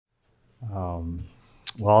Um,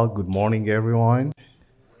 well, good morning, everyone.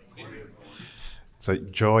 It's a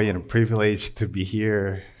joy and a privilege to be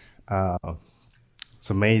here. Uh, it's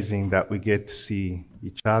amazing that we get to see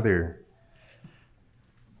each other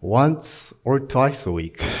once or twice a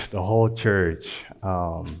week, the whole church.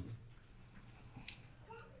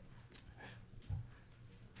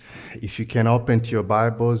 If you can open to your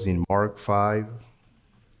Bibles in Mark 5,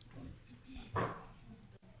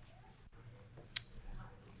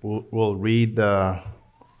 we'll read the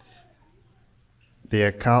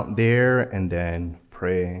account there and then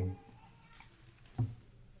pray.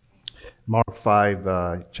 Mark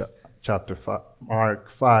 5, chapter 5, Mark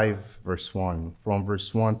 5, verse 1, from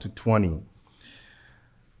verse 1 to 20.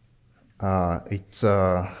 It's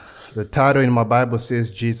the title in my Bible says,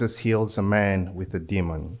 Jesus heals a man with a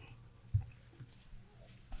demon.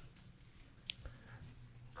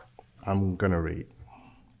 I'm going to read.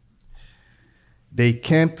 They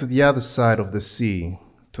came to the other side of the sea,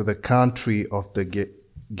 to the country of the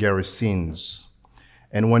Gerasenes.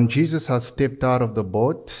 And when Jesus had stepped out of the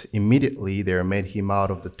boat, immediately there met him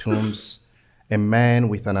out of the tombs a man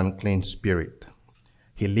with an unclean spirit.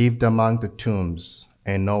 He lived among the tombs,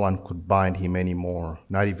 and no one could bind him anymore,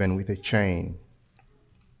 not even with a chain.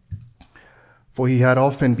 For he had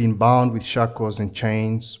often been bound with shackles and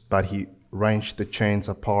chains, but he wrenched the chains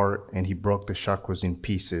apart, and he broke the shackles in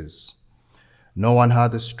pieces. No one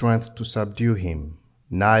had the strength to subdue him.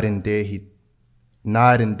 Night and day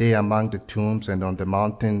among the tombs and on the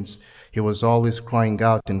mountains, he was always crying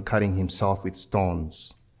out and cutting himself with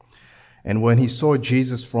stones. And when he saw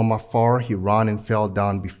Jesus from afar, he ran and fell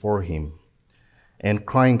down before him. And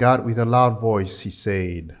crying out with a loud voice, he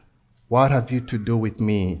said, "What have you to do with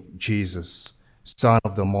me, Jesus, Son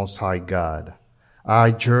of the Most High God? I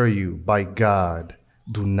adjure you, by God,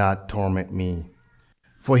 do not torment me."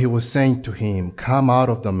 For he was saying to him, "Come out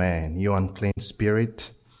of the man, you unclean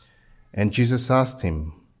spirit." And Jesus asked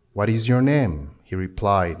him, "What is your name?" He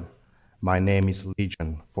replied, "My name is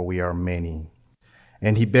Legion, for we are many."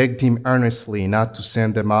 And he begged him earnestly not to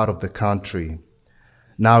send them out of the country.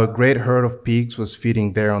 Now a great herd of pigs was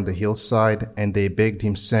feeding there on the hillside, and they begged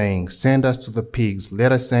him, saying, "Send us to the pigs,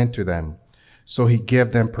 let us enter them." So he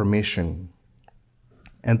gave them permission.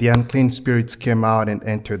 And the unclean spirits came out and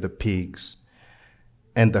entered the pigs.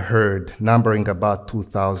 And the herd, numbering about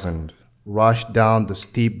 2,000, rushed down the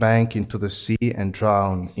steep bank into the sea and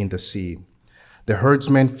drowned in the sea. The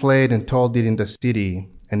herdsmen fled and told it in the city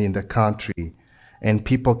and in the country, and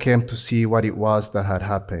people came to see what it was that had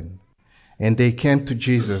happened. And they came to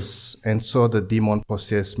Jesus and saw the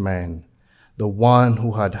demon-possessed man, the one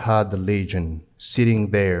who had had the legion,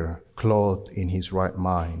 sitting there, clothed in his right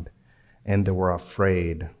mind, and they were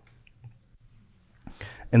afraid.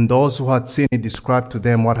 And those who had seen it described to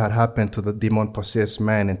them what had happened to the demon-possessed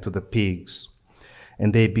man and to the pigs.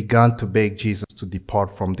 And they began to beg Jesus to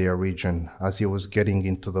depart from their region. As he was getting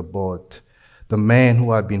into the boat, the man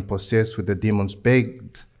who had been possessed with the demons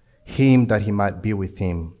begged him that he might be with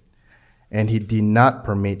him. And he did not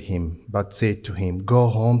permit him, but said to him, "Go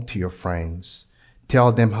home to your friends.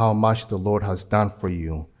 Tell them how much the Lord has done for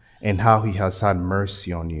you and how he has had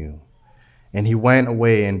mercy on you." And he went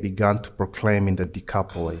away and began to proclaim in the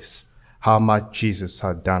Decapolis how much Jesus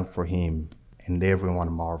had done for him, and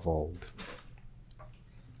everyone marveled.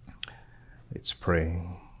 Let's pray.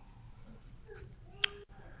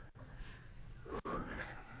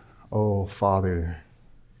 Oh, Father,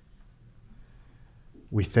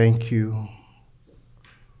 we thank you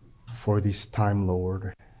for this time,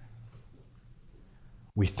 Lord.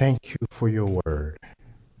 We thank you for your word.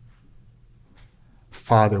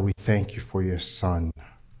 Father, we thank you for your Son.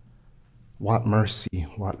 What mercy,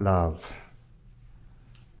 what love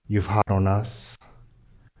you've had on us.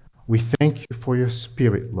 We thank you for your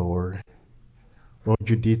Spirit, Lord. Lord,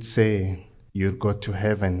 you did say you'd go to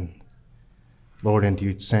heaven, Lord, and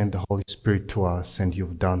you'd send the Holy Spirit to us, and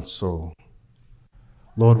you've done so.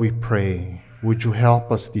 Lord, we pray, would you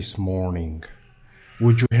help us this morning?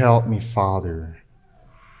 Would you help me, Father?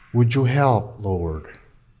 Would you help, Lord?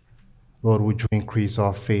 Lord, would you increase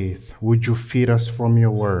our faith? Would you feed us from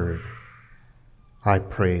your word? I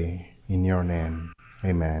pray in your name.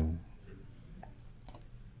 Amen.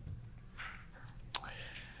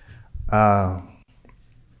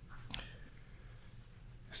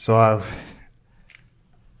 So I've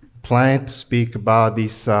planned to speak about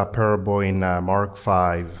this parable in Mark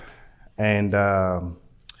 5. And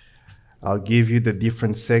I'll give you the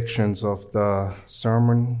different sections of the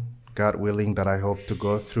sermon, God willing, that I hope to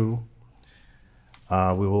go through.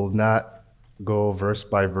 We will not go verse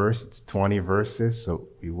by verse. It's 20 verses, so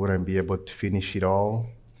we wouldn't be able to finish it all.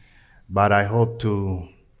 But I hope to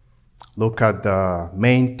look at the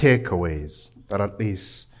main takeaways that at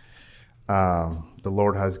least the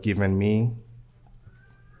Lord has given me.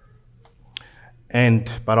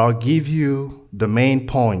 But I'll give you the main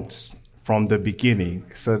points from the beginning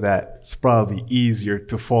so that it's probably easier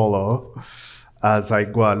to follow as I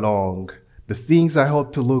go along. The things I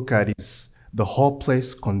hope to look at is the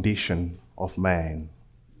hopeless condition of man.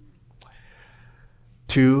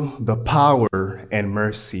 2, the power and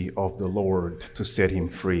mercy of the Lord to set him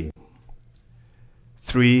free.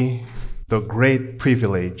 3, the great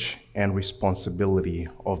privilege and responsibility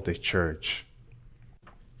of the church.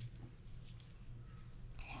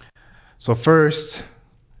 So first,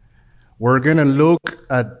 we're going to look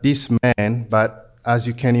at this man, but as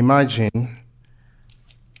you can imagine,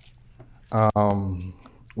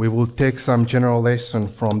 we will take some general lesson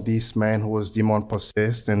from this man who was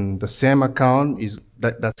demon-possessed, and the same account is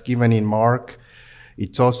that's given in Mark.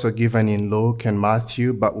 It's also given in Luke and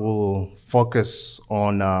Matthew, but we'll focus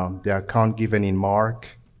on the account given in Mark,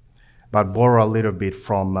 but borrow a little bit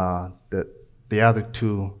from the other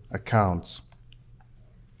 2 accounts.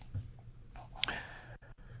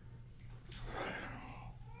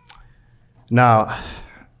 Now,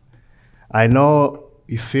 I know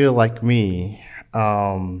you feel like me.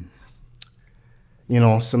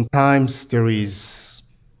 Sometimes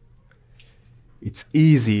it's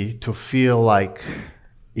easy to feel like,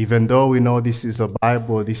 even though we know this is a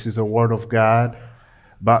Bible, this is a Word of God,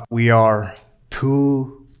 but we are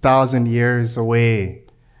 2,000 years away,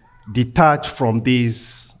 detached from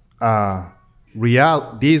these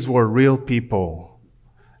these were real people.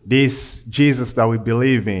 This Jesus that we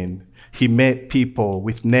believe in, he met people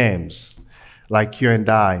with names like you and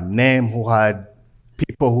I,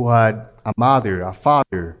 people who had a mother, a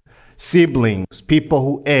father, siblings, people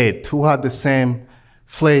who ate, who had the same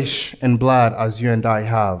flesh and blood as you and I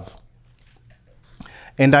have.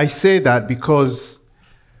 And I say that because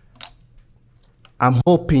I'm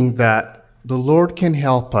hoping that the Lord can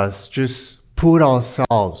help us just put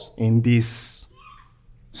ourselves in this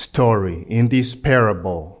story, in this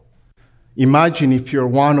parable. Imagine if you're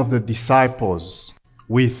one of the disciples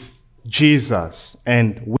with Jesus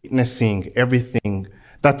and witnessing everything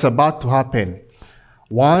that's about to happen.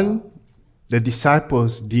 1, the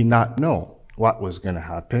disciples did not know what was going to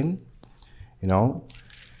happen.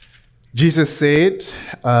 Jesus said,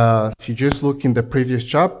 if you just look in the previous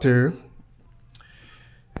chapter,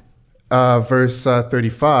 verse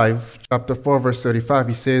 35, chapter 4, verse 35,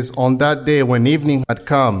 he says, "On that day when evening had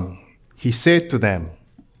come, he said to them,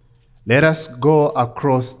 'Let us go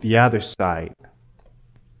across the other side.'"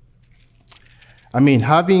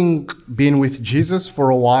 Having been with Jesus for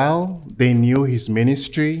a while, they knew his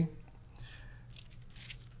ministry.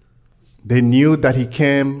 They knew that he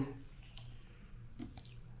came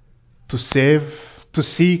to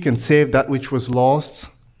seek and save that which was lost,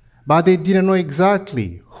 but they didn't know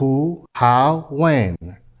exactly who, how, when.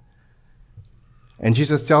 And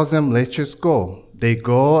Jesus tells them, "Let's just go." They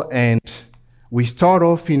go, and we start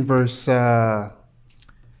off in verse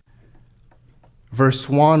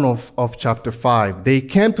 1 of chapter 5. They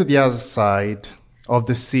came to the other side of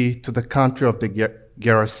the sea, to the country of the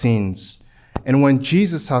Gerasenes. And when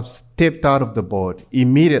Jesus had stepped out of the boat,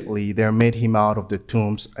 immediately there met him out of the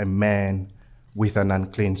tombs a man with an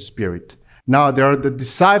unclean spirit. Now there are the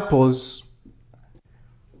disciples,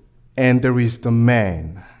 and there is the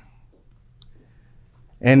man.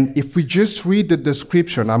 And if we just read the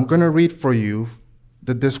description, I'm going to read for you.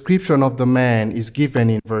 The description of the man is given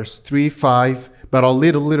in verse 3, 5, but I'll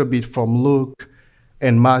read a little bit from Luke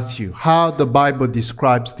and Matthew, how the Bible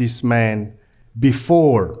describes this man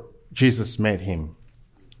before Jesus met him.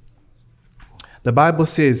 The Bible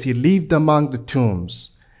says he lived among the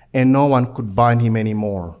tombs, and no one could bind him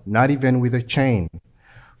anymore, not even with a chain.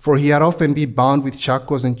 For he had often been bound with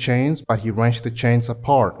shackles and chains, but he wrenched the chains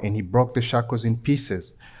apart, and he broke the shackles in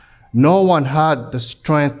pieces. No one had the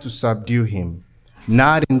strength to subdue him.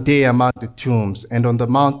 Night and day among the tombs and on the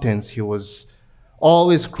mountains he was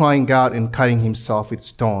always crying out and cutting himself with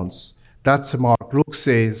stones. That's Mark. Luke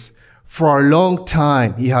says, for a long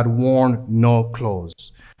time he had worn no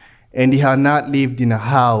clothes, and he had not lived in a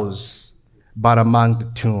house, but among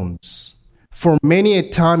the tombs. For many a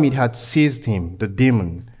time it had seized him, the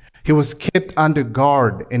demon. He was kept under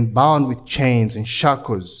guard and bound with chains and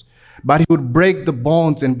shackles, but he would break the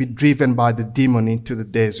bonds and be driven by the demon into the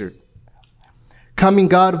desert.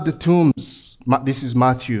 Coming out of the tombs, this is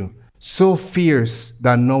Matthew, so fierce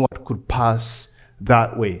that no one could pass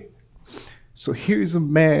that way. So here is a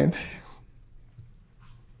man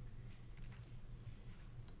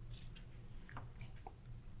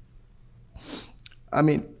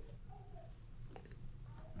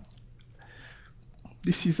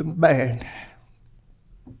This is a man.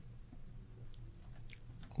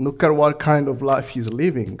 Look at what kind of life he's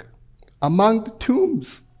living among the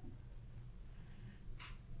tombs.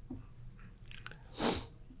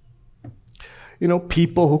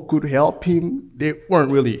 People who could help him, they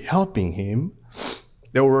weren't really helping him.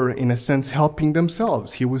 They were, in a sense, helping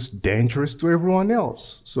themselves. He was dangerous to everyone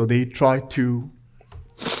else. So they tried to,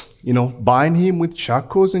 bind him with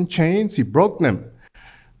shackles and chains. He broke them.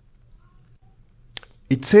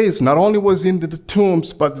 It says not only was he in the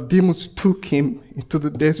tombs, but the demons took him into the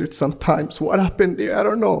desert sometimes. What happened there? I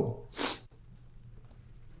don't know.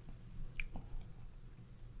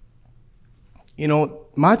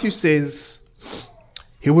 Matthew says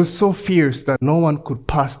he was so fierce that no one could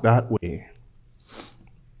pass that way.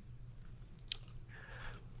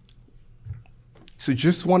 So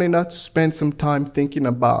just wanting us to spend some time thinking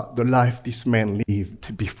about the life this man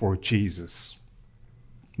lived before Jesus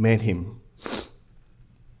met him.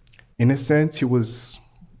 In a sense, he was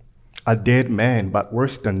a dead man, but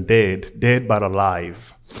worse than dead but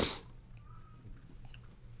alive.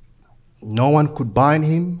 No one could bind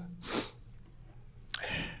him.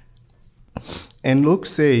 And Luke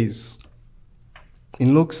says,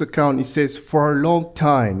 in Luke's account, it says, for a long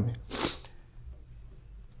time,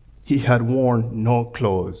 he had worn no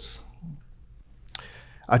clothes.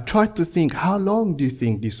 I tried to think, how long do you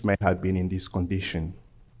think this man had been in this condition?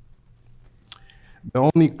 The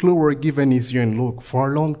only clue we're given is here in Luke,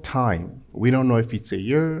 for a long time. We don't know if it's a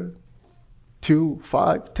year, 2,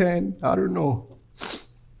 5, 10, I don't know.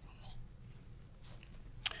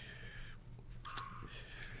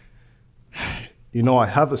 I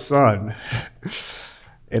have a son,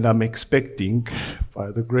 and I'm expecting,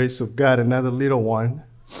 by the grace of God, another little one.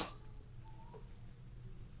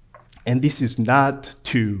 And this is not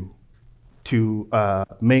to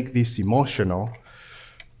make this emotional.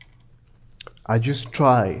 I just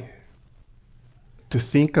try to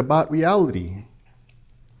think about reality.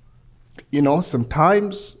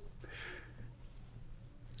 Sometimes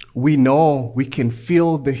we know, we can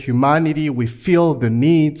feel the humanity, we feel the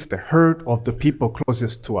needs, the hurt of the people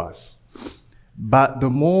closest to us. But the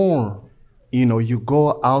more, you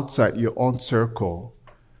go outside your own circle,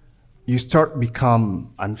 you start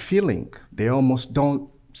become unfeeling. They almost don't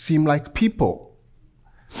seem like people.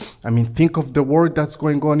 Think of the war that's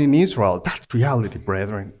going on in Israel. That's reality,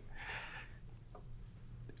 brethren.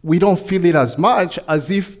 We don't feel it as much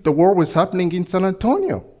as if the war was happening in San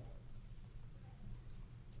Antonio.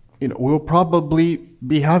 We'll probably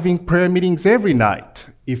be having prayer meetings every night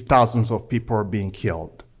if thousands of people are being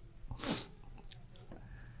killed.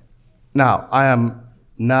 Now, I am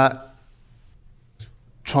not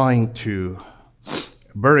trying to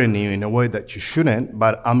burden you in a way that you shouldn't,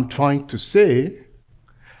 but I'm trying to say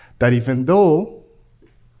that even though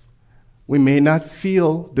we may not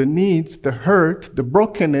feel the needs, the hurt, the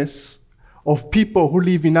brokenness of people who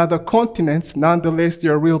live in other continents, nonetheless, they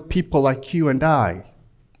are real people like you and I.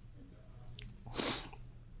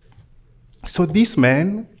 So this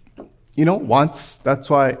man, once, that's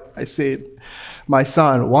why I said, my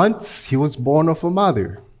son, once he was born of a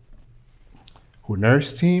mother who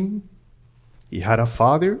nursed him. He had a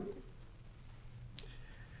father.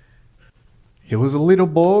 He was a little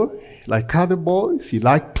boy, like other boys. He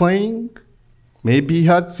liked playing. Maybe he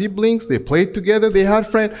had siblings. They played together. They had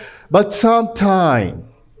friends. But sometime,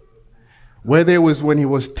 whether it was when he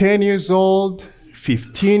was 10 years old,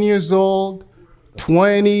 15 years old,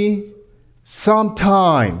 20,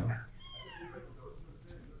 sometime,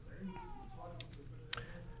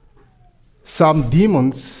 some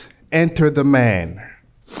demons entered the man.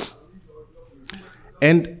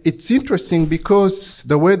 And it's interesting because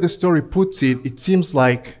the way the story puts it, it seems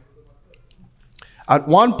like at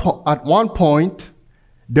one point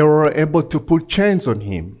they were able to put chains on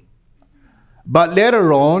him. But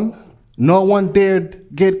later on, no one dared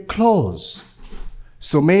get close.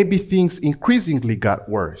 So maybe things increasingly got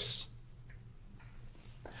worse.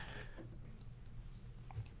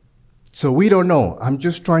 So we don't know. I'm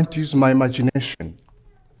just trying to use my imagination.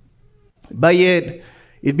 But yet,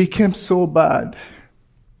 it became so bad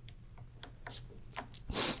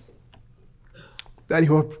that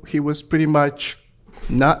he was pretty much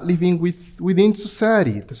not living within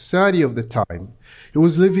society, the society of the time. He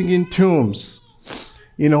was living in tombs.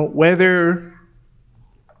 Whether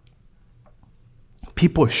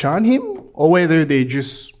people shunned him or whether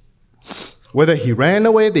whether he ran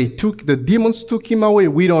away, the demons took him away,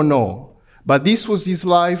 we don't know. But this was his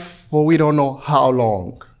life for we don't know how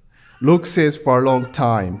long. Luke says for a long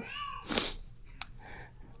time.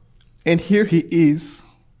 And here he is,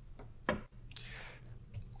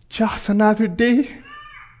 just another day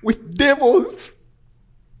with devils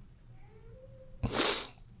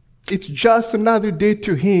It's just another day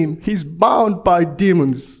to him. He's bound by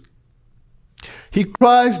demons. He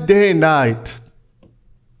cries day and night.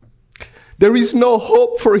 There is no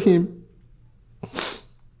hope for him.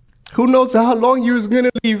 Who knows how long he was going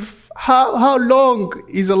to live? How long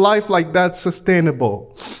is a life like that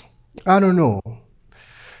sustainable? I don't know.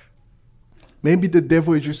 Maybe the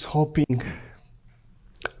devil is just hoping,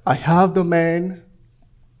 I have the man.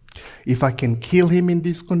 If I can kill him in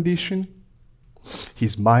this condition,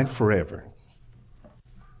 he's mine forever.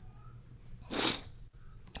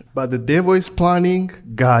 But the devil is planning,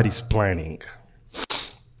 God is planning.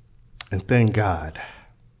 And thank God.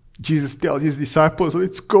 Jesus tells his disciples,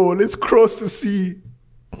 let's go, let's cross the sea.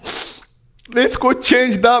 Let's go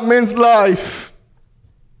change that man's life.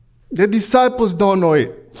 The disciples don't know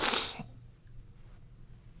it.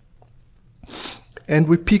 And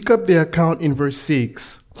we pick up the account in verse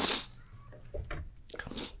 6.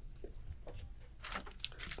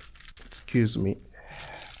 Excuse me.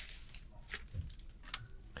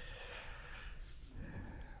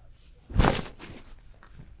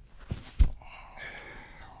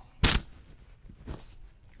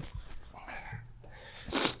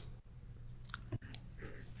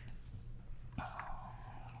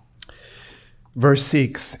 Verse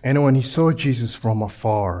 6, and when he saw Jesus from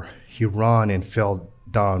afar, he ran and fell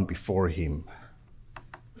down before him.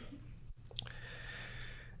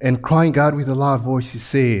 And crying out with a loud voice, he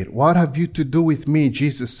said, what have you to do with me,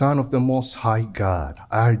 Jesus, Son of the Most High God?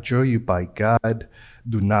 I adjure you by God,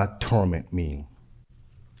 do not torment me.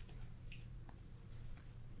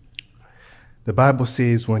 The Bible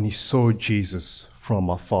says when he saw Jesus from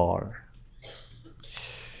afar.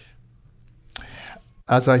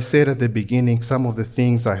 As I said at the beginning, some of the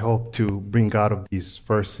things I hope to bring out of these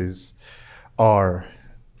verses are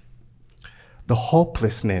the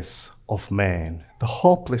hopelessness of man, the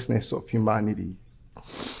hopelessness of humanity,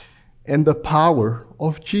 and the power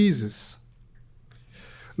of Jesus.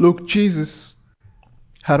 Look, Jesus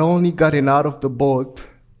had only gotten out of the boat.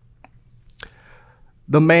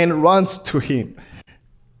 The man runs to him.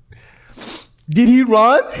 Did he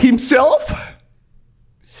run himself?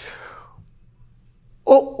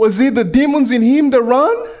 Oh, was it the demons in him that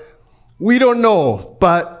run? We don't know.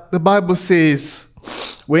 But the Bible says,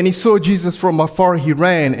 when he saw Jesus from afar, he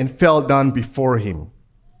ran and fell down before him.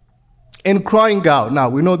 And crying out. Now,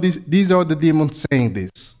 we know these are the demons saying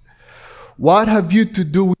this. What have you to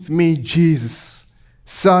do with me, Jesus,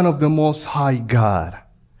 Son of the Most High God?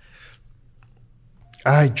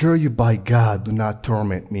 I adjure you by God, do not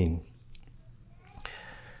torment me.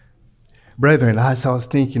 Brethren, as I was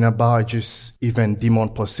thinking about just even demon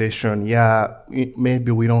possession,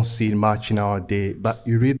 maybe we don't see it much in our day, but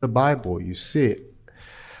you read the Bible, you see it.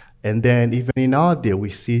 And then even in our day, we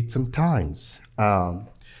see it sometimes. But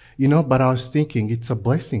I was thinking it's a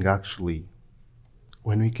blessing actually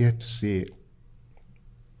when we get to see it.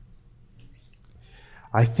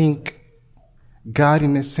 I think God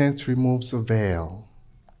in a sense removes a veil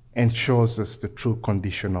and shows us the true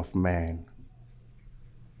condition of man.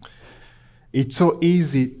 It's so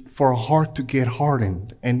easy for a heart to get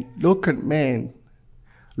hardened and look at men,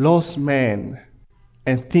 lost men,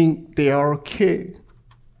 and think they are okay.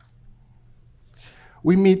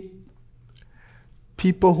 We meet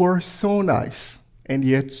people who are so nice and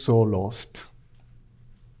yet so lost.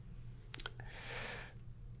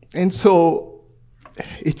 And so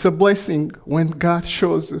it's a blessing when God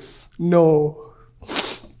shows us, no,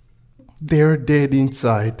 they're dead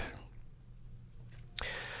inside.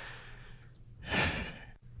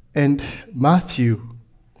 And Matthew,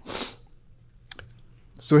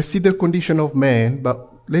 so I see the condition of man,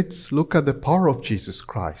 but let's look at the power of Jesus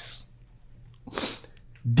Christ.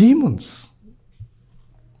 Demons.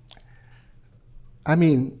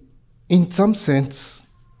 In some sense,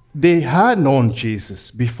 they had known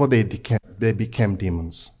Jesus before they became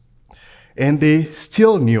demons. And they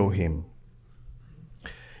still knew him.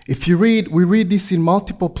 If you read, we read this in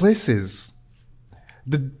multiple places.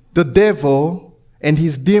 The devil and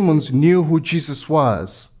his demons knew who Jesus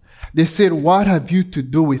was. They said, what have you to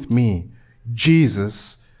do with me,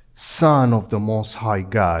 Jesus, Son of the Most High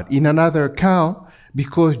God? In another account,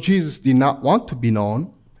 because Jesus did not want to be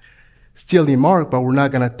known, still in Mark, but we're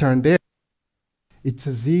not going to turn there. It's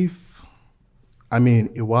as if,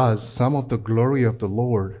 it was some of the glory of the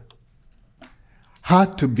Lord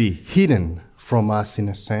had to be hidden from us in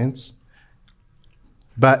a sense,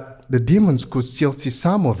 but the demons could still see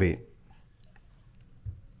some of it.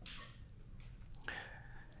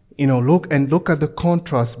 Look at the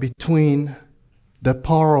contrast between the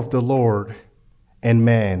power of the Lord and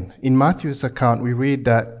man. In Matthew's account, we read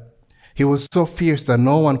that he was so fierce that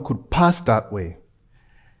no one could pass that way.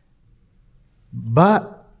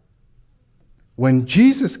 But when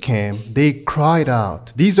Jesus came, they cried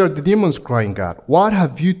out. These are the demons crying out. What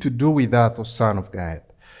have you to do with that, O Son of God?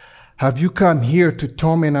 Have you come here to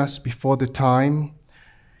torment us before the time?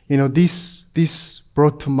 This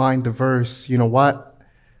brought to mind the verse,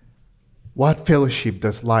 what fellowship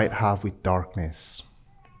does light have with darkness?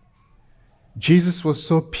 Jesus was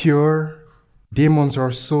so pure, demons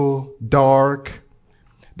are so dark,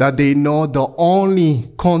 that they know the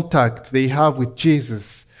only contact they have with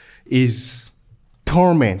Jesus is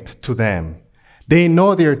torment to them. They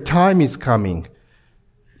know their time is coming,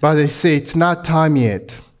 but they say it's not time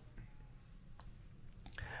yet.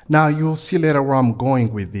 Now you'll see later where I'm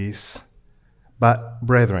going with this, but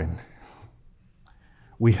brethren,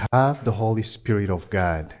 we have the Holy Spirit of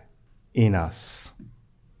God in us.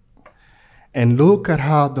 And look at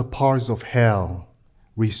how the powers of hell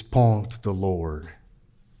respond to the Lord.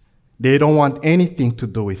 They don't want anything to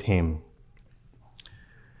do with him.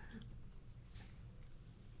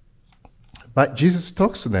 But Jesus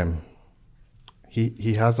talks to them.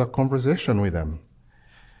 He has a conversation with them.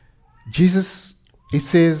 It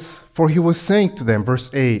says, for he was saying to them,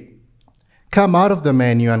 verse 8, come out of the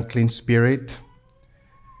man, you unclean spirit.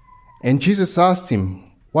 And Jesus asked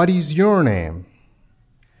him, what is your name?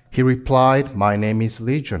 He replied, my name is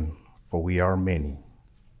Legion, for we are many.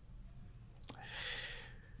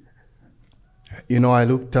 I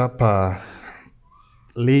looked up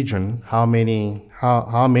Legion, how many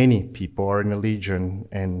people are in a legion,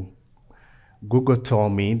 and Google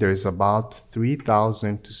told me there's about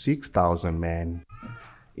 3,000 to 6,000 men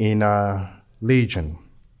in a legion.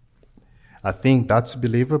 I think that's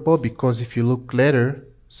believable because if you look later,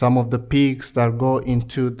 some of the pigs that go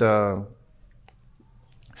into the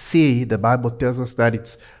sea, the Bible tells us that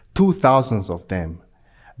it's 2,000 of them.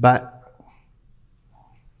 But,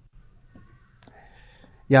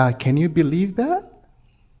 yeah, can you believe that?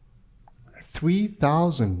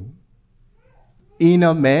 3,000 in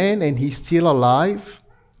a man and he's still alive?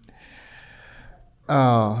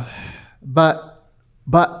 But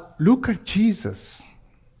look at Jesus.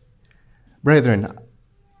 Brethren,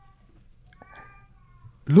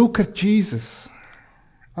 look at Jesus.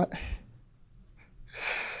 I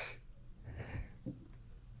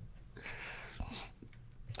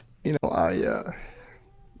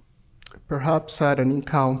perhaps had an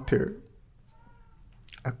encounter,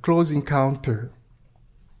 a close encounter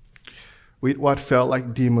with what felt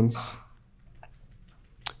like demons.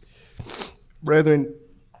 Brethren,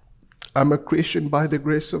 I'm a Christian by the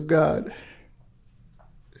grace of God,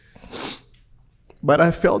 but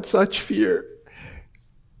I felt such fear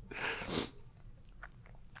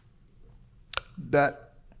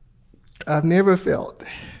that I've never felt.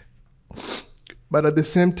 But at the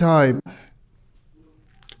same time,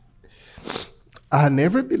 I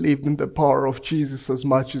never believed in the power of Jesus as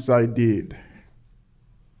much as I did.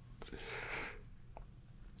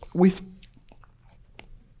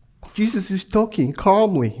 Jesus is talking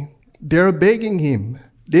calmly. They're begging him.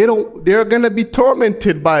 They're going to be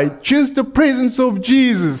tormented by just the presence of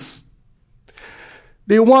Jesus.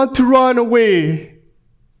 They want to run away.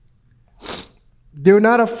 They're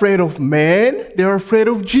not afraid of man. They're afraid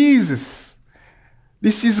of Jesus.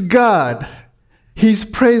 This is God, his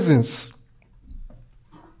presence.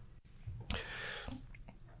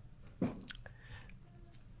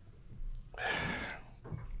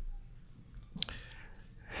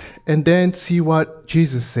 And then see what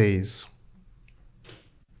Jesus says.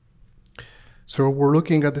 So we're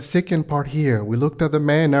looking at the second part here. We looked at the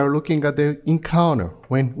man, now we're looking at the encounter.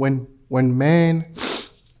 When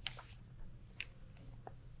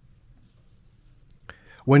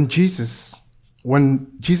Jesus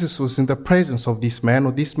was in the presence of this man,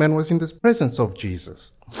 or this man was in the presence of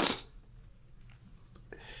Jesus.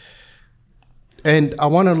 And I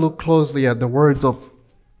want to look closely at the words of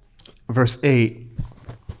verse 8.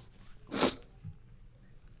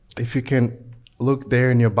 If you can look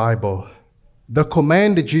there in your Bible, the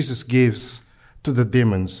command that Jesus gives to the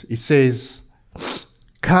demons, it says,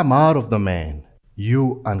 come out of the man,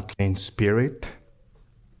 you unclean spirit.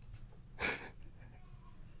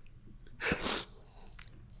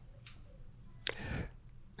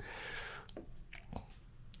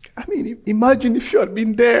 I mean, imagine if you had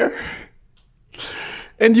been there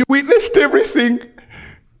and you witnessed everything.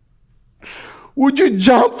 Would you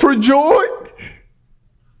jump for joy?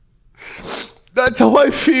 That's how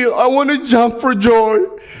I feel. I want to jump for joy.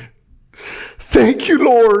 Thank you,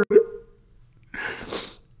 Lord.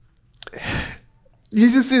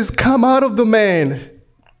 Jesus says, come out of the man.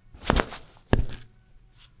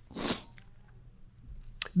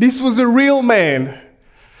 This was a real man.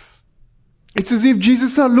 It's as if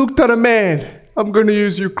Jesus had looked at a man I'm going to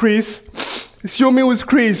use you, Chris. Show me who's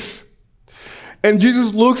Chris. And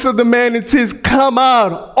Jesus looks at the man and says, come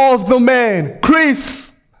out of the man,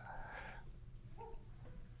 Chris.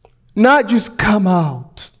 Not just come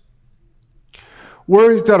out.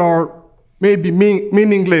 Words that are maybe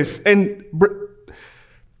meaningless. And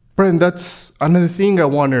Brent, that's another thing I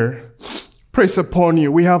want to press upon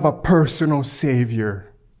you. We have a personal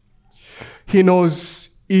Savior. He knows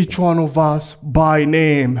each one of us by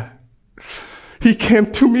name. He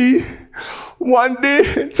came to me one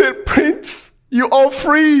day and said, Prince, you are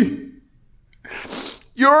free.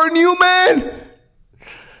 You're a new man.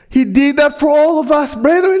 He did that for all of us,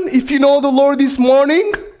 brethren. If you know the Lord this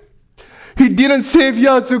morning, He didn't save you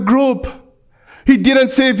as a group. He didn't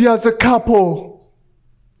save you as a couple.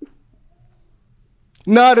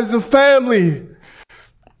 Not as a family.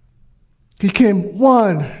 He came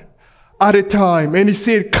one at a time and He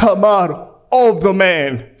said, come out of the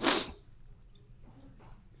man.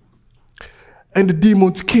 And the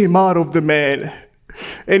demons came out of the man.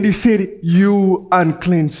 And He said, you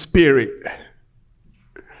unclean spirit.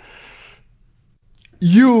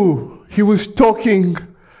 You, He was talking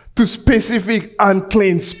to specific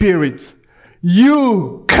unclean spirits.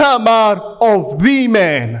 You come out of the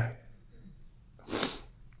man.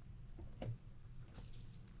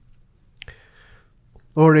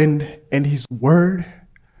 Lord, and His word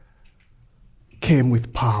came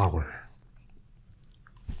with power.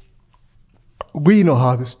 We know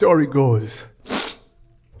how the story goes.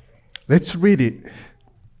 Let's read it.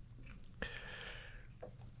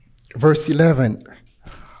 Verse 11.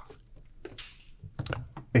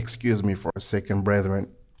 Excuse me for a second, brethren.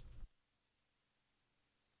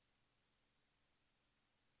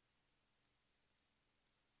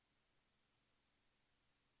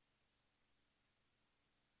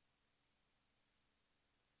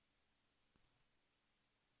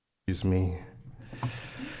 Excuse me.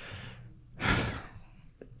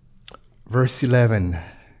 Verse 11.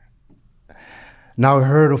 Now a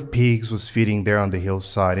herd of pigs was feeding there on the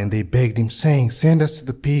hillside, and they begged Him, saying, send us to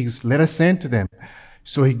the pigs, let us send to them.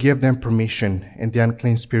 So He gave them permission, and the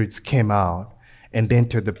unclean spirits came out and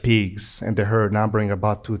entered the pigs, and the herd, numbering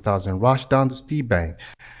about 2,000, rushed down the steep bank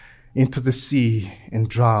into the sea and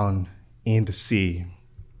drowned in the sea.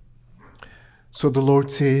 So the Lord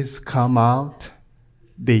says, come out.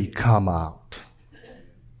 They come out.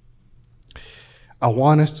 I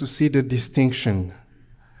want us to see the distinction.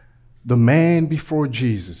 The man before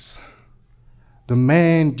Jesus, the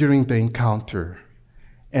man during the encounter,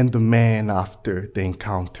 and the man after the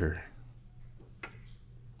encounter.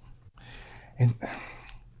 And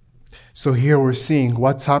so here we're seeing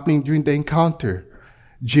what's happening during the encounter.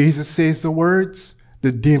 Jesus says the words,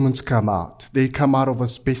 the demons come out. They come out of a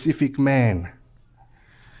specific man.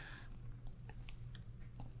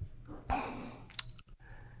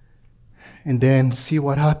 And then see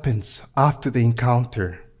what happens after the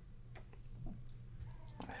encounter.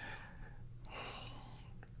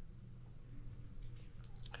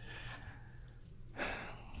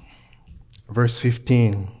 Verse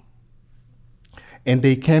 15. And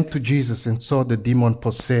they came to Jesus and saw the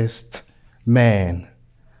demon-possessed man,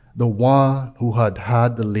 the one who had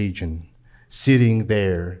had the legion, sitting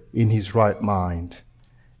there in his right mind,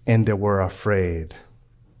 and they were afraid.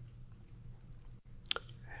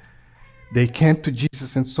 They came to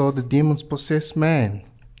Jesus and saw the demons-possessed man,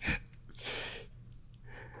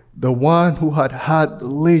 the one who had had the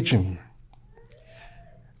legion.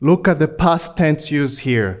 Look at the past tense used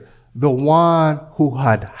here. The one who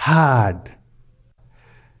had had.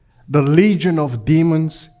 The legion of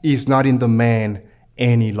demons is not in the man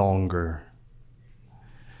any longer.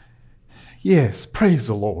 Yes, praise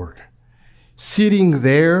the Lord. Sitting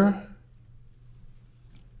there,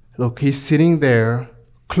 look, he's sitting there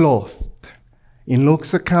clothed. In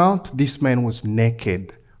Luke's account, this man was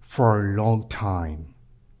naked for a long time.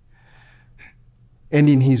 And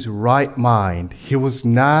in his right mind. He was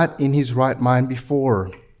not in his right mind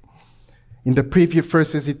before. In the previous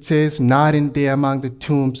verses, it says, not in there among the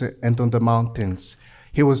tombs and on the mountains.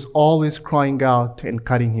 He was always crying out and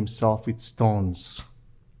cutting himself with stones.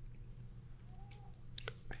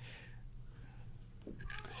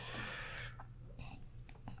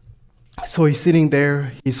 So he's sitting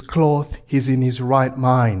there, he's clothed, he's in his right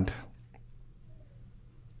mind.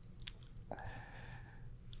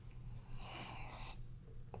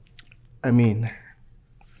 I mean,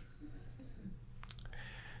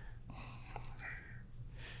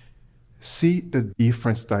 see the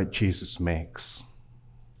difference that Jesus makes.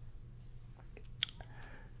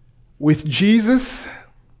 With Jesus,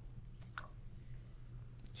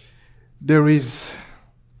 there is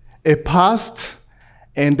a past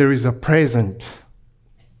and there is a present.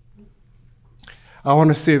 I want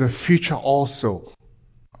to say the future also.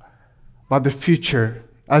 But the future,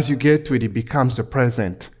 as you get to it, it becomes the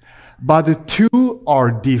present. But the two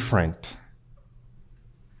are different.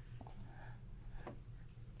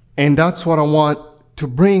 And that's what I want to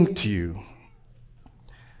bring to you.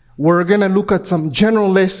 We're going to look at some general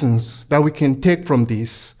lessons that we can take from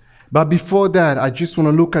this. But before that, I just want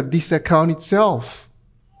to look at this account itself.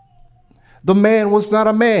 The man was not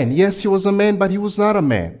a man. Yes, he was a man, but he was not a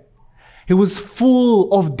man. He was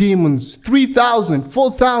full of demons, 3,000,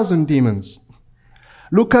 4,000 demons.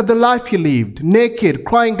 Look at the life he lived, naked,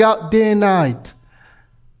 crying out day and night.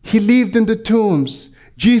 He lived in the tombs.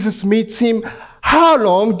 Jesus meets him. How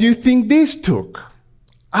long do you think this took?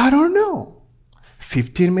 I don't know.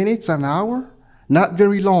 15 minutes, an hour? Not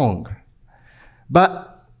very long.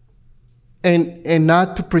 But, and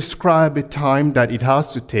not to prescribe a time that it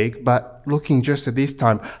has to take, but looking just at this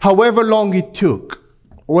time, however long it took,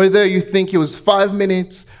 whether you think it was 5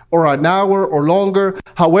 minutes or an hour or longer,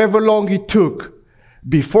 however long it took,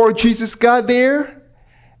 before Jesus got there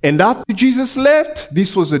and after Jesus left,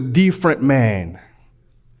 this was a different man.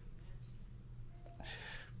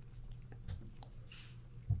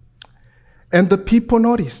 And the people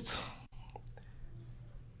noticed.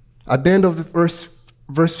 At the end of the verse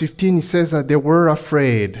 15, it says that they were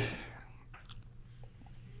afraid.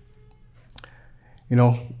 You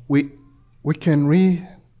know, we can read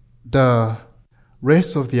the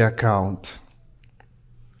rest of the account.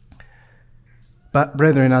 But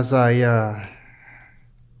brethren, as I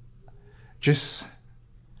just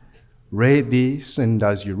read this, and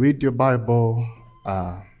as you read your Bible,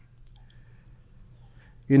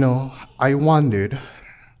 you know, I wondered,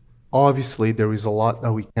 obviously there is a lot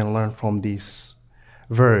that we can learn from this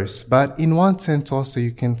verse, but in one sense also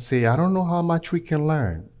you can say, I don't know how much we can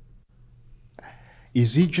learn.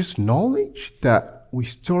 Is it just knowledge that we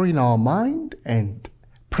store in our mind and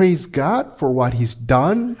praise God for what He's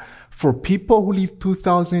done for people who lived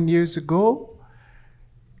 2,000 years ago?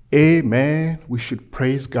 Amen. We should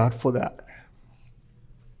praise God for that.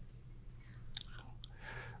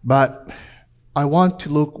 But I want to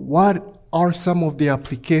look, what are some of the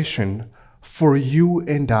application for you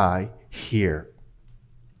and I here?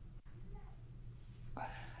 I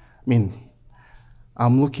mean,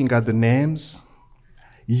 I'm looking at the names.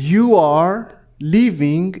 You are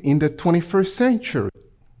living in the 21st century.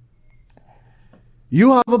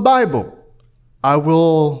 You have a Bible. I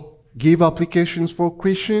will give applications for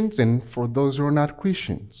Christians and for those who are not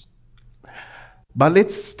Christians. But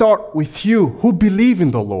let's start with you who believe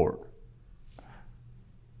in the Lord.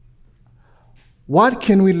 What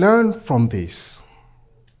can we learn from this?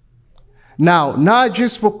 Now, not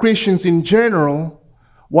just for Christians in general,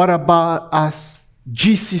 what about us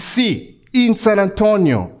GCC in San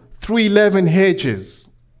Antonio, 311 Hedges?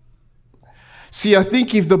 See, I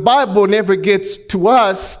think if the Bible never gets to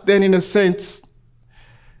us, then in a sense,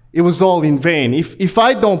 it was all in vain. If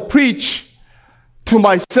I don't preach to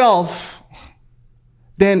myself,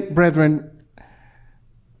 then, brethren,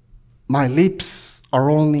 my lips are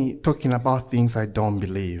only talking about things I don't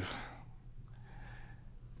believe.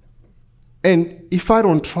 And if I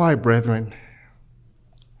don't try, brethren,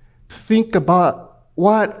 to think about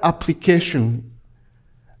what application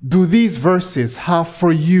do these verses have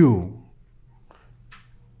for you?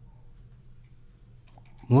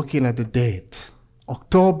 Looking at the date,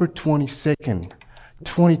 October 22nd,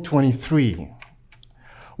 2023.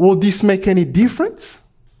 Will this make any difference?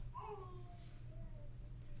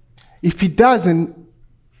 If it doesn't,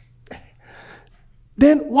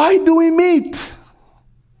 then why do we meet?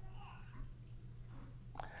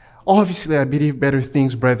 Obviously, I believe better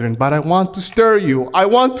things, brethren, but I want to stir you. I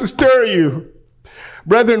want to stir you.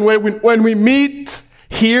 Brethren, when we meet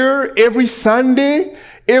here every Sunday,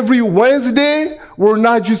 every Wednesday, we're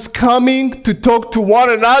not just coming to talk to one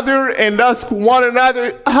another and ask one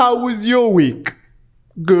another, how was your week?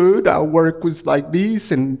 Good, our work was like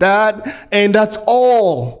this and that, and that's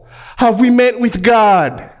all. Have we met with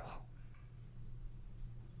God?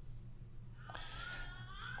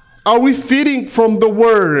 Are we feeding from the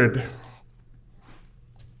Word?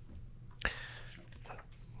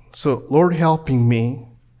 So, Lord helping me,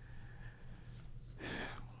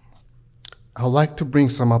 I'd like to bring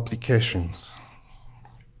some applications.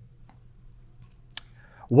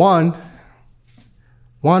 One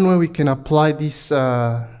way we can apply these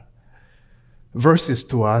verses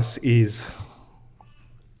to us is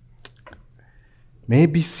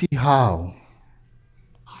maybe see how.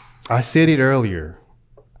 I said it earlier.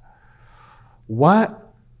 What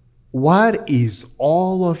is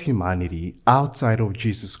all of humanity outside of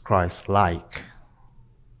Jesus Christ like?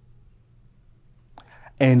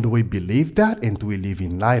 And we believe that, and we live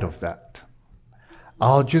in light of that.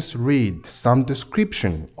 I'll just read some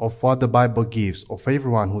description of what the Bible gives of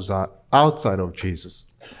everyone who's outside of Jesus.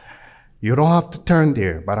 You don't have to turn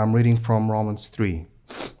there, but I'm reading from Romans 3.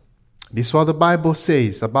 This is what the Bible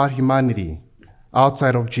says about humanity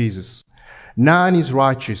outside of Jesus. None is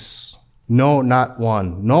righteous, no, not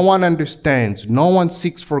one. No one understands, no one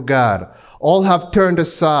seeks for God. All have turned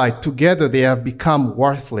aside, together they have become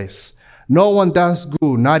worthless. No one does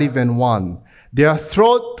good, not even one. Their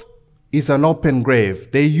throat is an open grave.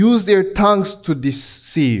 They use their tongues to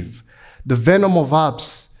deceive. The venom of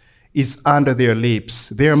asps is under their lips.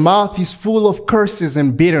 Their mouth is full of curses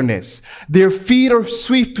and bitterness. Their feet are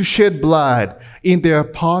swift to shed blood. In their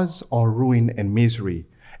paths are ruin and misery.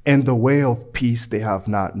 And the way of peace they have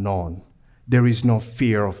not known. There is no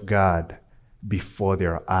fear of God before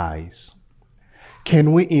their eyes.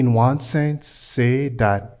 Can we, in one sense, say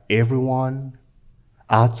that everyone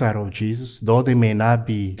outside of Jesus, though they may not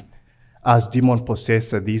be as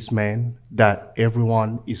demon-possessed as these men, that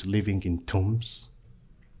everyone is living in tombs?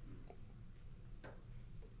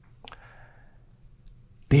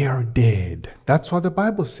 They are dead. That's what the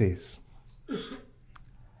Bible says.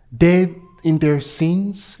 Dead in their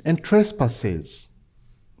sins and trespasses.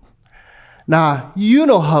 Now, you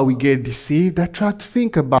know how we get deceived. I try to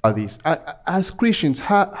think about this. As Christians,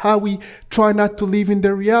 how we try not to live in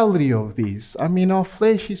the reality of this. I mean, our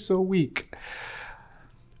flesh is so weak.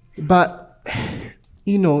 But,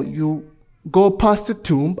 you go past the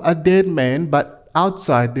tomb, a dead man, but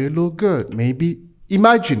outside they look good. Maybe,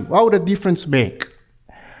 imagine, what would a difference make?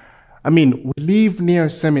 I mean, we live near a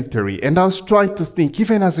cemetery, and I was trying to think,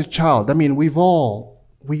 even as a child, I mean, we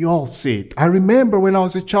all see it. I remember when I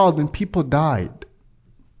was a child when people died,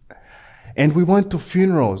 and we went to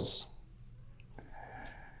funerals,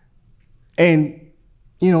 and,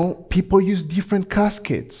 people use different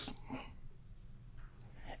caskets,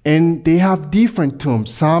 and they have different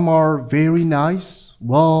tombs. Some are very nice,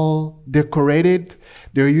 well decorated.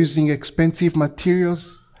 They're using expensive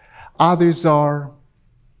materials. Others are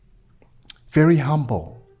very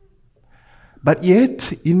humble. But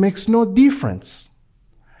yet, it makes no difference.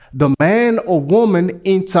 The man or woman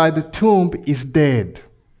inside the tomb is dead.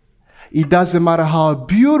 It doesn't matter how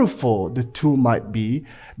beautiful the tomb might be,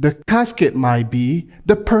 the casket might be,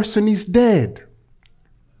 the person is dead.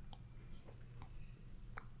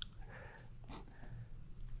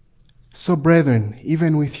 So, brethren,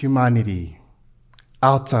 even with humanity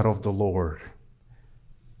outside of the Lord,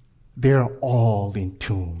 they're all in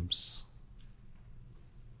tombs.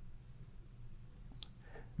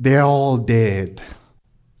 They're all dead.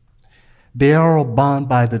 They are all bound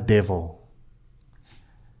by the devil.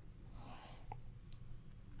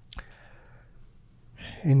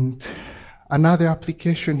 And another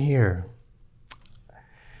application here.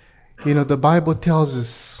 The Bible tells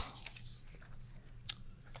us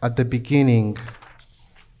at the beginning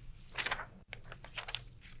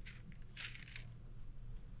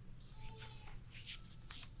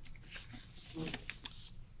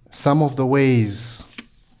some of the ways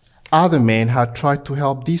other men had tried to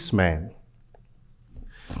help this man.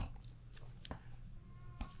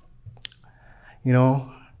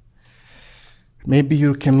 Maybe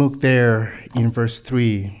you can look there in verse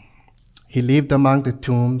 3. He lived among the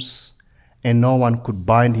tombs, and no one could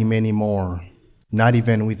bind him anymore, not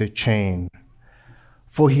even with a chain.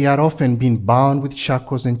 For he had often been bound with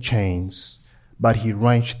shackles and chains, but he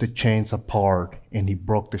wrenched the chains apart, and he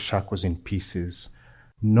broke the shackles in pieces.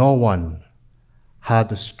 No one had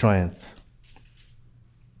the strength.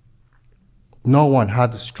 No one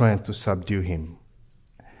had the strength to subdue him.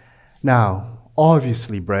 Now,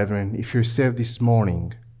 obviously, brethren, if you're saved this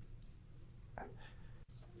morning,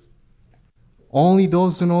 only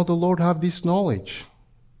those who know the Lord have this knowledge.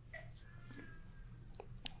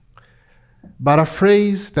 But a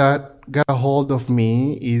phrase that got a hold of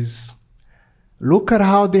me is, look at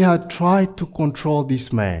how they had tried to control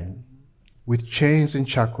this man with chains and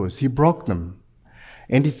shackles. He broke them.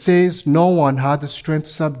 And it says no one had the strength to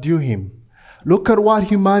subdue him. Look at what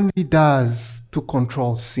humanity does to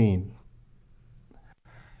control sin.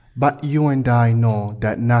 But you and I know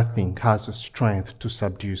that nothing has the strength to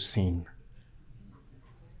subdue sin.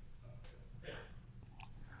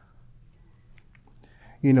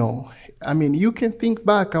 You can think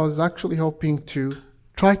back. I was actually hoping to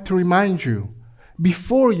try to remind you,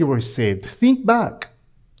 before you were saved, think back.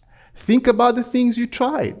 Think about the things you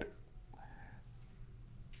tried.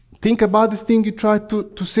 Think about the thing you tried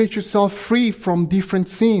to set yourself free from different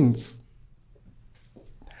sins.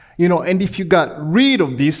 And if you got rid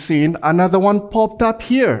of this sin, another one popped up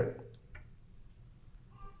here.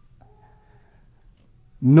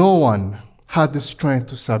 No one had the strength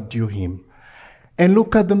to subdue him. And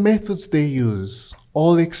look at the methods they use,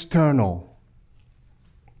 all external.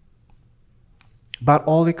 But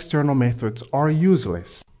all external methods are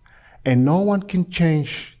useless, and no one can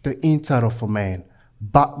change the inside of a man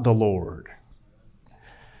but the Lord.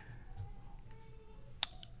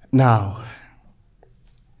 Now,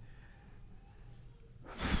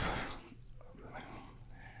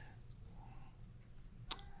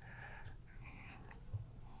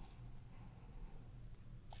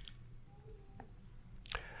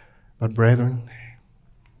 but brethren,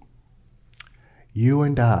 you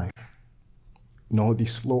and I know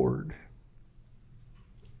this Lord.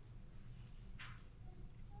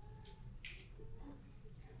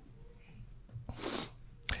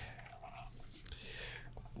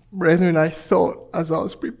 Brethren, I thought as I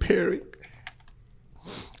was preparing,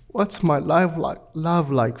 what's my love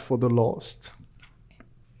like for the lost?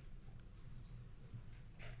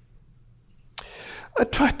 I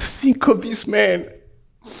tried to think of this man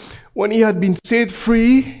when he had been set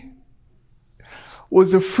free,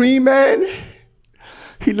 was a free man.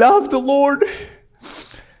 He loved the Lord.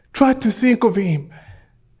 Tried to think of him.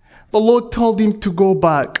 The Lord told him to go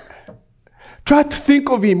back. Tried to think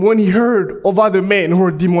of him when he heard of other men who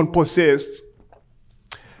were demon-possessed.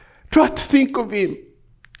 Tried to think of him.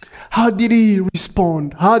 How did he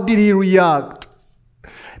respond? How did he react?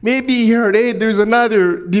 Maybe he heard, hey, there's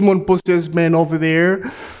another demon-possessed man over there.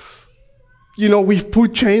 You know, we've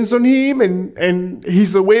put chains on him and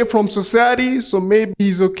he's away from society, so maybe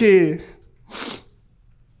he's okay.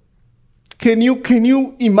 Can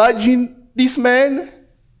you imagine this man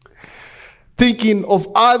thinking of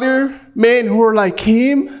other men who are like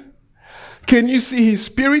him? Can you see his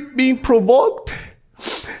spirit being provoked?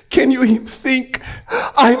 Can you think,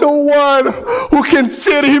 I know one who can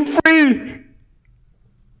set him free.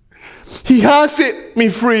 He has set me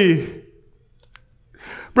free.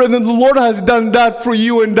 Brethren, the Lord has done that for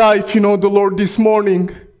you and I, if you know the Lord this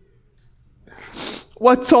morning.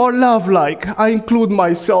 What's our love like? I include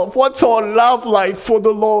myself. What's our love like for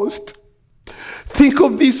the lost? Think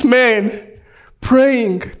of this man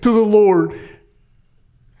praying to the Lord,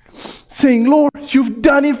 saying, Lord, you've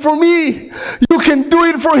done it for me. You can do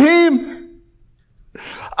it for him.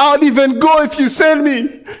 I'll even go if you send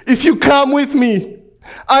me, if you come with me.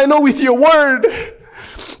 I know with your word,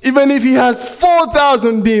 even if he has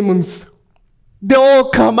 4,000 demons, they'll all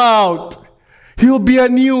come out. He'll be a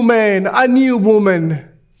new man, a new woman.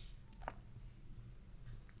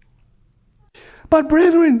 But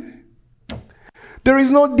brethren, there is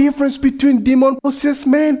no difference between demon-possessed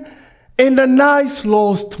man and a nice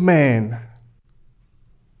lost man.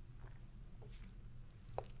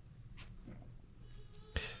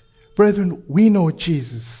 Brethren, we know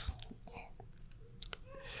Jesus.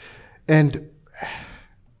 And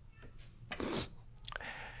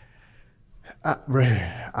I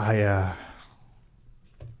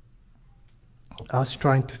was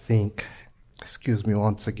trying to think. Excuse me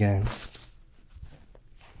once again.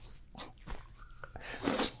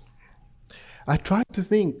 I tried to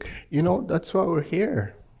think, that's why we're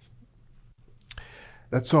here.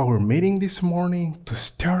 That's why we're meeting this morning, to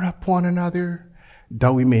stir up one another,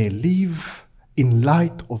 that we may live in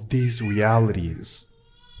light of these realities.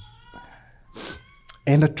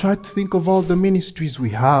 And I tried to think of all the ministries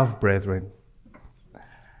we have, brethren.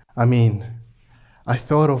 I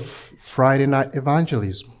thought of Friday night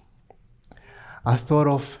evangelism. I thought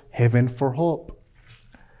of Heaven for Hope,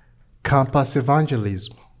 campus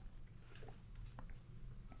evangelism,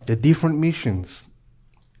 the different missions,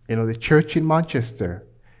 the church in Manchester,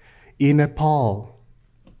 in Nepal.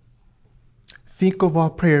 Think of our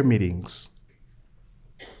prayer meetings.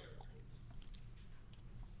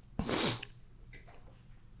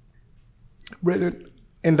 Brethren,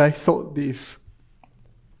 and I thought this.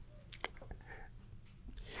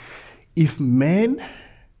 If men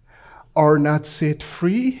are not set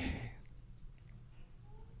free,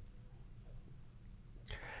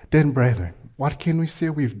 then brethren, what can we say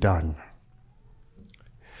we've done?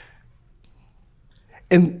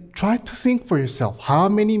 And try to think for yourself, how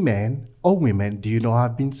many men or women do you know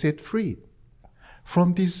have been set free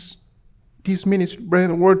from these ministries?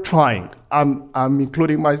 Brethren, we're trying. I'm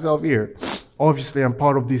including myself here. Obviously, I'm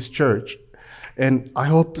part of this church, and I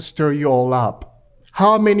hope to stir you all up.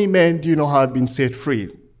 How many men do you know have been set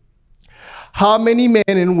free? How many men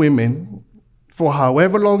and women, for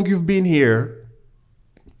however long you've been here,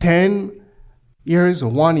 10 years or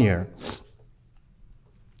 1 year,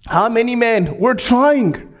 how many men? We're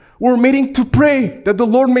trying. We're meeting to pray that the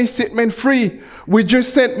Lord may set men free. We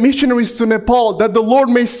just sent missionaries to Nepal that the Lord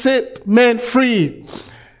may set men free.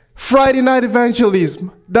 Friday night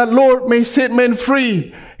evangelism, that Lord may set men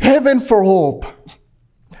free. Heaven for hope.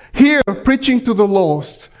 Here, preaching to the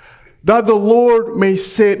lost, that the Lord may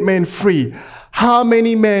set men free. How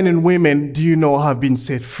many men and women do you know have been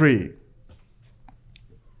set free?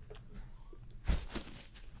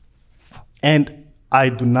 And I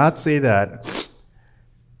do not say that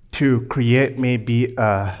to create maybe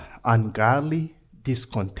ungodly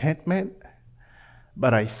discontentment,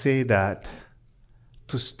 but I say that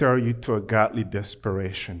to stir you to a godly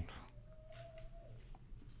desperation.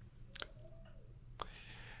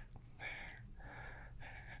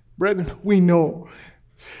 Brethren, we know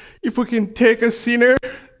if we can take a sinner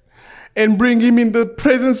and bring him in the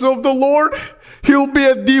presence of the Lord, he'll be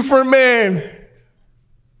a different man.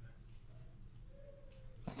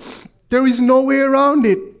 There is no way around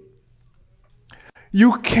it.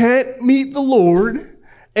 You can't meet the Lord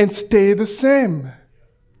and stay the same.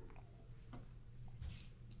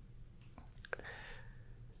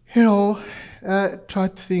 You know, try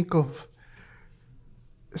to think of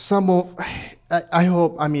some of,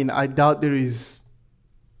 I doubt there is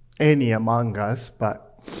any among us,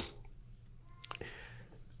 but,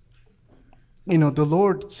 you know, the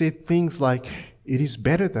Lord said things like, it is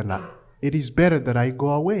better that I go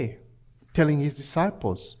away, telling his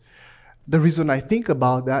disciples. The reason I think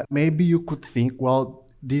about that, maybe you could think, well,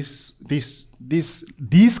 this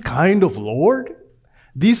kind of Lord,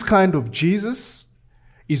 this kind of Jesus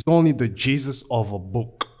is only the Jesus of a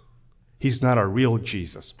book. He's not a real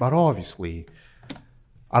Jesus. But obviously,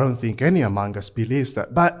 I don't think any among us believes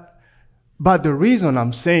that. But the reason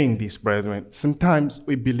I'm saying this, brethren, sometimes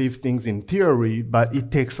we believe things in theory, but it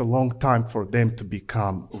takes a long time for them to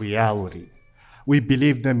become reality. We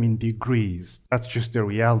believe them in degrees. That's just the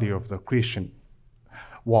reality of the Christian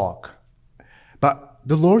walk. But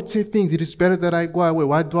the Lord said things, it is better that I go away.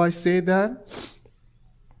 Why do I say that?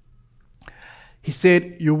 He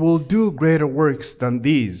said, you will do greater works than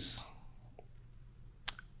these.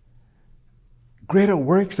 Greater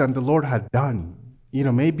works than the Lord had done. You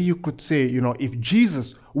know, maybe you could say, you know, if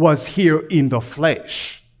Jesus was here in the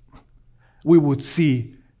flesh, we would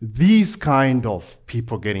see these kind of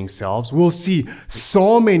people getting saved. We'll see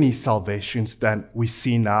so many salvations than we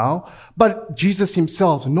see now. But Jesus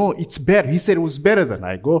himself, no, it's better. He said it was better than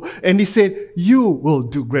I go. And he said, you will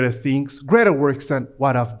do greater things, greater works than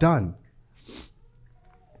what I've done.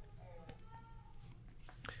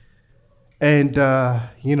 And,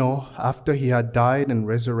 you know, after he had died and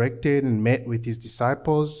resurrected and met with his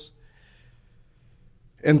disciples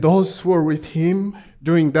and those who were with him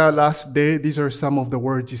during that last day, these are some of the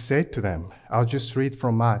words he said to them. I'll just read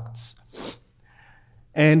from Acts.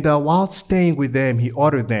 And while staying with them, he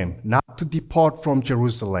ordered them not to depart from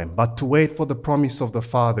Jerusalem, but to wait for the promise of the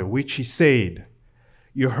Father, which he said,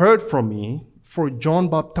 you heard from me, for John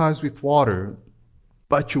baptized with water,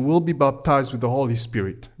 but you will be baptized with the Holy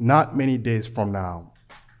Spirit not many days from now.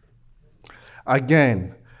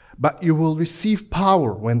 Again, but you will receive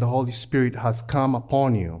power when the Holy Spirit has come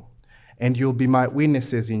upon you, and you'll be my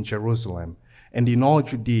witnesses in Jerusalem and in all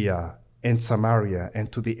Judea and Samaria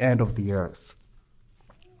and to the end of the earth.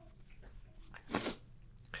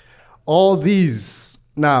 All these,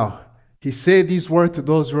 now, he said these words to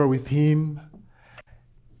those who were with him,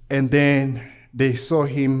 and then they saw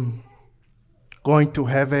him going to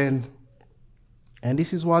heaven. And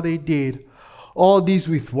this is what they did. All these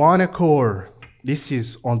with one accord. This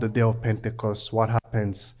is on the day of Pentecost, what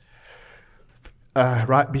happens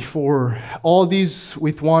right before. All these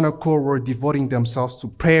with one accord were devoting themselves to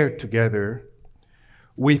prayer together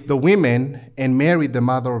with the women and Mary, the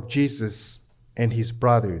mother of Jesus, and his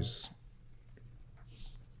brothers.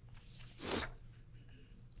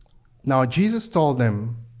 Now Jesus told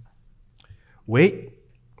them, wait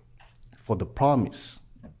for the promise.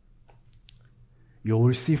 You'll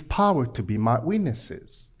receive power to be my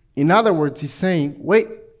witnesses. In other words, he's saying, wait,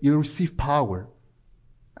 you'll receive power.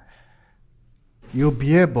 You'll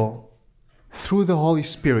be able, through the Holy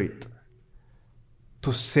Spirit,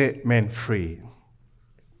 to set men free.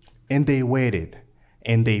 And they waited,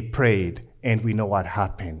 and they prayed, and we know what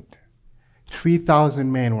happened.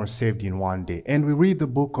 3,000 men were saved in one day. And we read the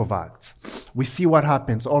book of Acts. We see what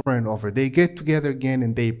happens over and over. They get together again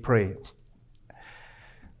and they pray.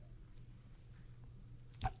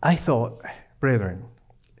 I thought, brethren,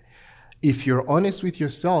 if you're honest with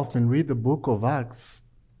yourself and read the book of Acts,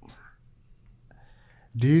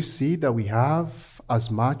 do you see that we have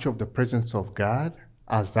as much of the presence of God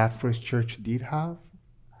as that first church did have?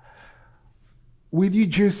 Will you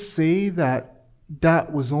just say that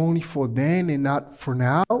that was only for then and not for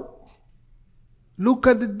now? Look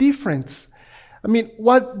at the difference. I mean,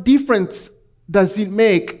 what difference does it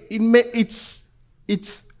make?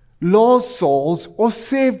 It's lost souls or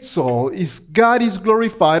saved soul. Is God is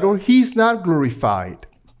glorified or he's not glorified?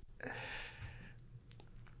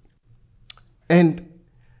 And,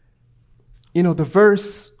 the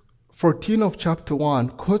verse 14 of chapter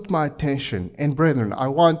 1 caught my attention. And brethren, I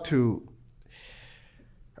want to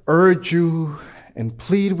urge you and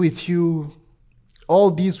plead with you,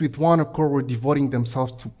 all these with one accord were devoting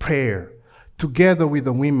themselves to prayer, together with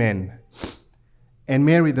the women and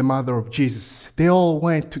Mary, the mother of Jesus. They all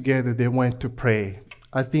went together, they went to pray.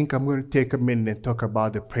 I think I'm going to take a minute and talk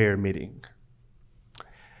about the prayer meeting.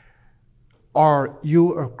 Are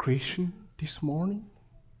you a Christian this morning?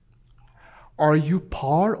 Are you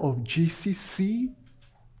part of GCC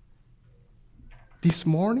this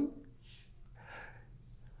morning?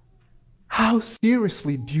 How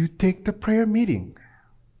seriously do you take the prayer meeting?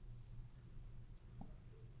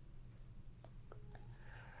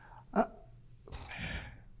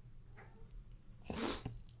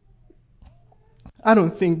 I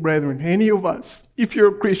don't think, brethren, any of us, if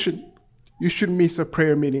you're a Christian, you should miss a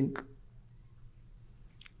prayer meeting.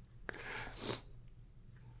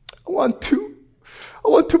 I want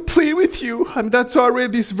to plead with you, and that's why I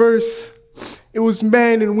read this verse. It was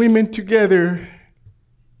men and women together.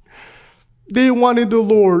 They wanted the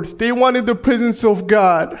Lord. They wanted the presence of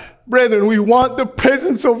God. Brethren, we want the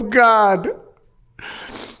presence of God.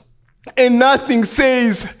 And nothing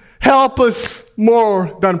says, help us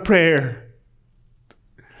more than prayer.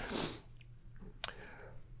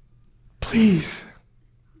 Please.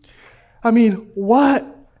 What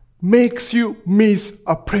makes you miss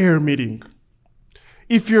a prayer meeting?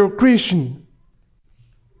 If you're a Christian,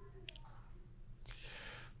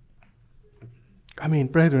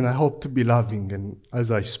 brethren, I hope to be loving and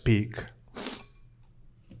as I speak.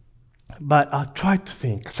 But I'll try to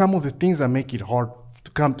think. Some of the things that make it hard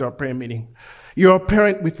to come to a prayer meeting. You're a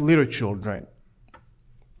parent with little children.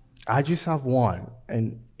 I just have one,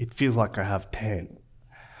 and it feels like I have 10.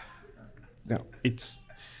 Now, it's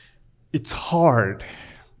hard,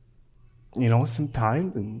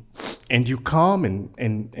 sometimes, and you come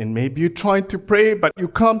and maybe you're trying to pray, but you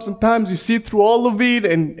come sometimes, you see through all of it,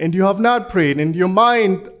 and you have not prayed, and your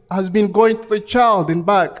mind has been going to the child and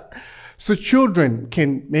back. So children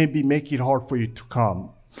can maybe make it hard for you to come.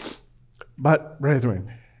 But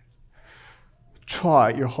brethren, try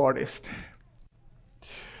your hardest.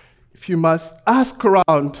 If you must, ask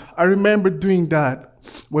around. I remember doing that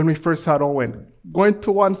when we first had Owen. Going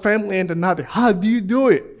to one family and another. How do you do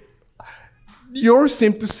it? Yours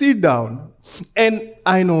seem to sit down. And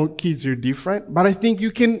I know kids are different, but I think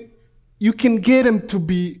you can get them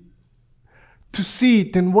to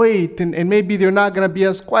sit and wait, and maybe they're not going to be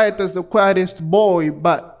as quiet as the quietest boy,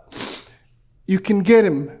 but you can get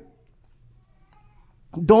them.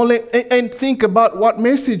 And think about what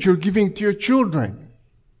message you're giving to your children.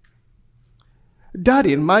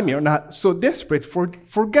 Daddy and mommy are not so desperate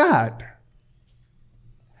for God.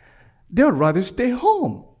 They would rather stay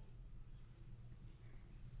home.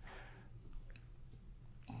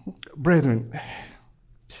 Brethren,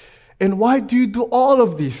 and why do you do all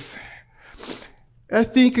of this? I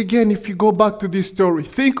think, again, if you go back to this story,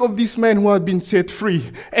 think of this man who had been set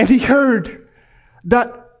free, and he heard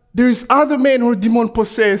that there's other men who are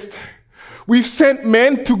demon-possessed. We've sent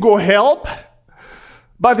men to go help,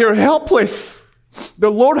 but they're helpless. The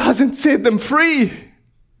Lord hasn't set them free.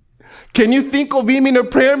 Can you think of him in a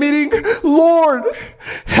prayer meeting? Lord,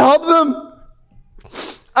 help them.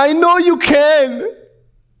 I know you can.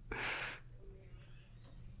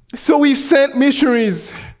 So we've sent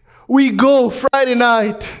missionaries. We go Friday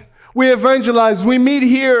night. We evangelize. We meet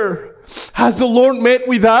here. Has the Lord met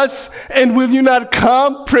with us? And will you not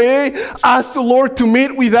come, pray, ask the Lord to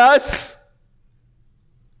meet with us?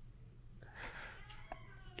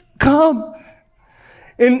 Come.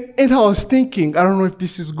 And I was thinking, I don't know if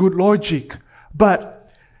this is good logic,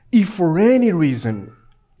 but if for any reason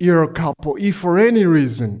you're a couple, if for any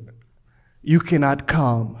reason you cannot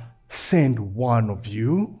come, send one of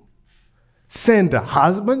you. Send a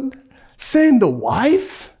husband. Send a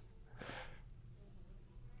wife.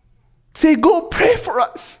 Say, go pray for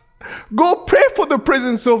us. Go pray for the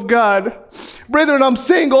presence of God. Brethren, I'm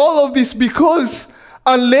saying all of this because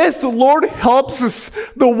unless the Lord helps us,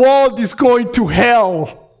 the world is going to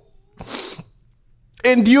hell.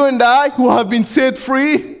 And you and I, who have been set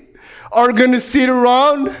free, are going to sit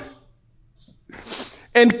around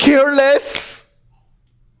and care less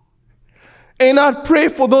and not pray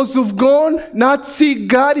for those who've gone, not seek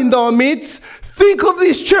God in our midst. Think of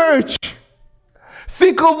this church.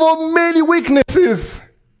 Think of our many weaknesses.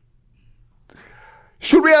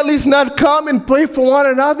 Should we at least not come and pray for one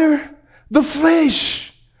another? The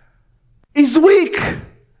flesh is weak,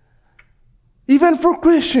 even for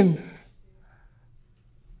Christian.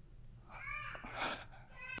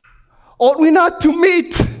 Ought we not to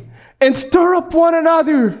meet and stir up one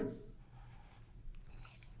another?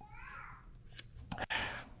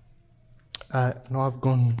 I know I've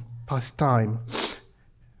gone past time,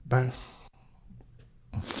 but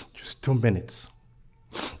just 2 minutes.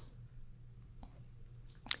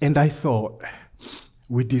 And I thought,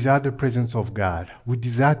 we desire the presence of God. We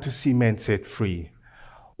desire to see men set free.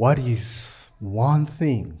 What is one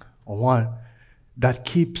thing, or one that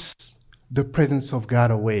keeps the presence of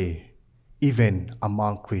God away, even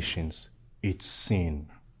among Christians? It's sin.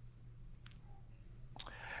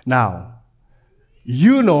 Now,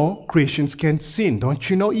 you know Christians can sin, don't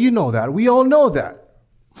you know? You know that. We all know that.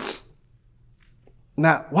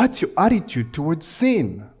 Now, what's your attitude towards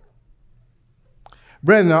sin?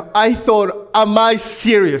 Brethren, I thought, am I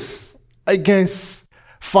serious against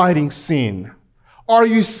fighting sin? Are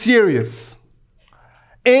you serious?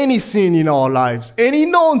 Any sin in our lives, any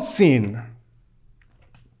known sin.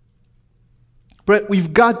 But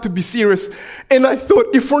we've got to be serious. And I thought,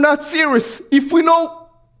 if we're not serious, if we know,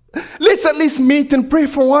 let's at least meet and pray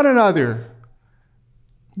for one another,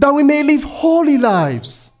 that we may live holy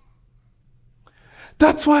lives.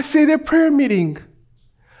 That's why I say the prayer meeting.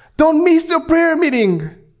 Don't miss the prayer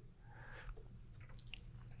meeting.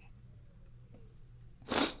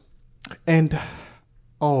 And,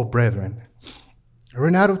 oh, brethren, I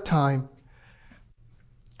ran out of time.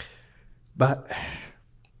 But,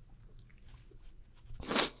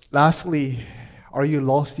 lastly, are you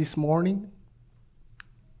lost this morning?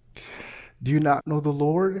 Do you not know the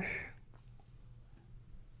Lord?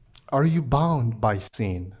 Are you bound by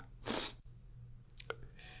sin?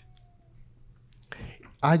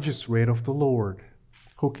 I just read of the Lord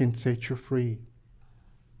who can set you free.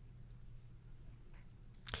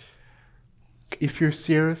 If you're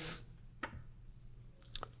serious,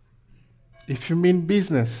 if you mean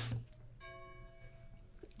business,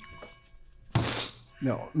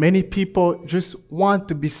 no, many people just want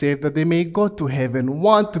to be saved that they may go to heaven,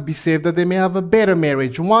 want to be saved that they may have a better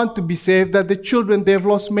marriage, want to be saved that the children they've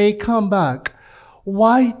lost may come back.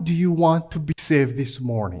 Why do you want to be saved this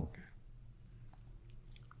morning?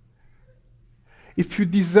 If you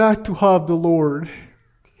desire to have the Lord,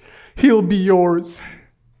 He'll be yours.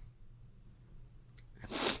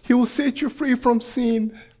 He will set you free from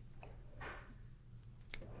sin.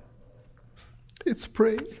 Let's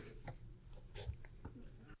pray.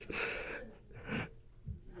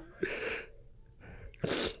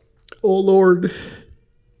 Oh Lord,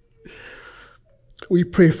 we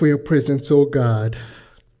pray for your presence, oh God.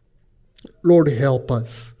 Lord, help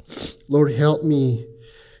us. Lord, help me.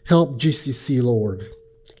 Help GCC, Lord.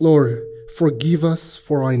 Lord, forgive us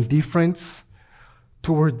for our indifference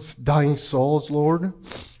towards dying souls, Lord.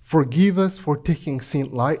 Forgive us for taking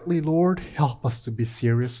sin lightly, Lord. Help us to be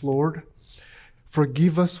serious, Lord.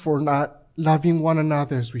 Forgive us for not loving one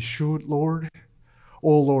another as we should, Lord.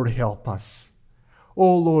 Oh, Lord, help us.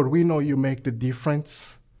 Oh, Lord, we know you make the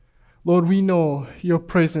difference. Lord, we know your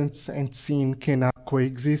presence and sin cannot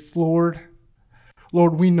coexist, Lord.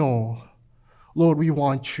 Lord, we know. Lord, we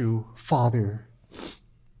want you. Father,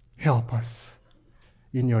 help us.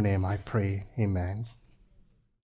 In your name I pray. Amen.